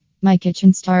My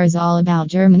Kitchen Star is all about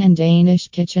German and Danish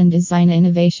kitchen design,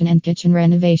 innovation, and kitchen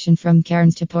renovation from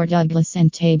Cairns to Port Douglas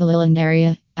and Table Island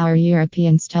area. Our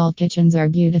European-style kitchens are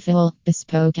beautiful,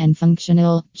 bespoke and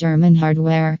functional, German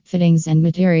hardware, fittings and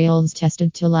materials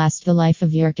tested to last the life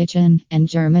of your kitchen, and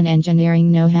German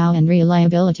engineering know-how and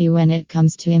reliability when it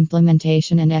comes to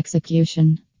implementation and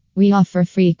execution. We offer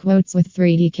free quotes with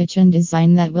 3D kitchen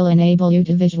design that will enable you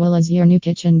to visualize your new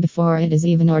kitchen before it is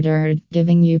even ordered,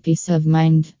 giving you peace of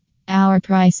mind. Our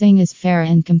pricing is fair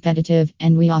and competitive,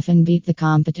 and we often beat the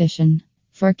competition.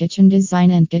 For kitchen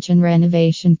design and kitchen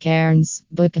renovation Cairns,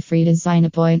 book a free design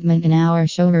appointment in our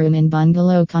showroom in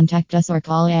Bungalow. Contact us or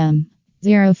call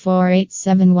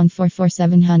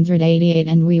M0487144788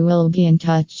 and we will be in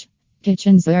touch.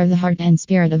 Kitchens are the heart and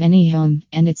spirit of any home,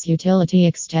 and its utility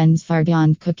extends far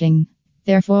beyond cooking.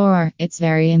 Therefore, it's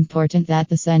very important that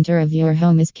the center of your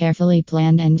home is carefully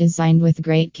planned and designed with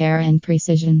great care and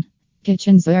precision.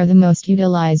 Kitchens are the most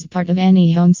utilized part of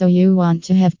any home, so you want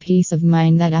to have peace of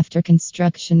mind that after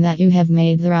construction that you have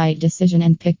made the right decision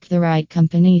and picked the right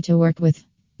company to work with.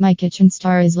 My Kitchen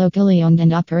Star is locally owned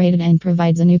and operated and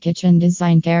provides a new kitchen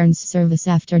design Cairns service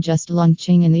after just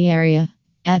launching in the area.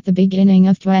 At the beginning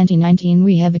of 2019,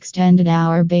 we have extended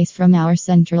our base from our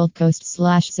Central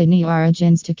Coast/Sydney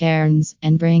origins to Cairns,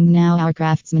 and bring now our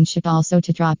craftsmanship also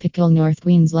to tropical North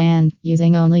Queensland,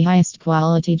 using only highest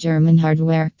quality German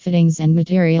hardware, fittings and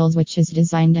materials which is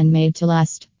designed and made to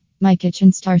last. My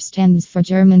Kitchen Star stands for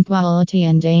German quality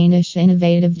and Danish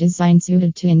innovative design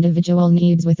suited to individual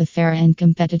needs with a fair and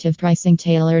competitive pricing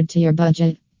tailored to your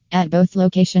budget. At both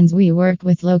locations we work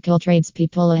with local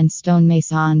tradespeople and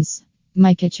stonemasons.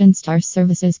 My Kitchen Star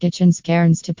services kitchens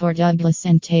Cairns to Port Douglas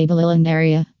and Table Island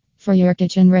area. For your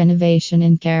kitchen renovation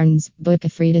in Cairns, book a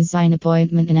free design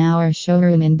appointment in our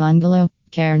showroom in Bungalow,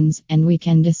 Cairns, and we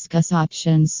can discuss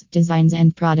options, designs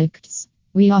and products.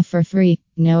 We offer free,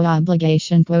 no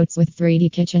obligation quotes with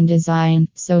 3D kitchen design,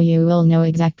 so you will know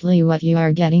exactly what you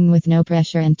are getting with no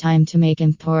pressure and time to make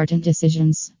important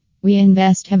decisions. We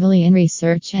invest heavily in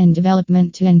research and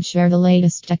development to ensure the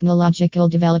latest technological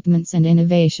developments and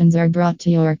innovations are brought to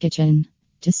your kitchen.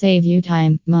 To save you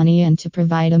time, money, and to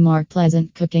provide a more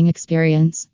pleasant cooking experience.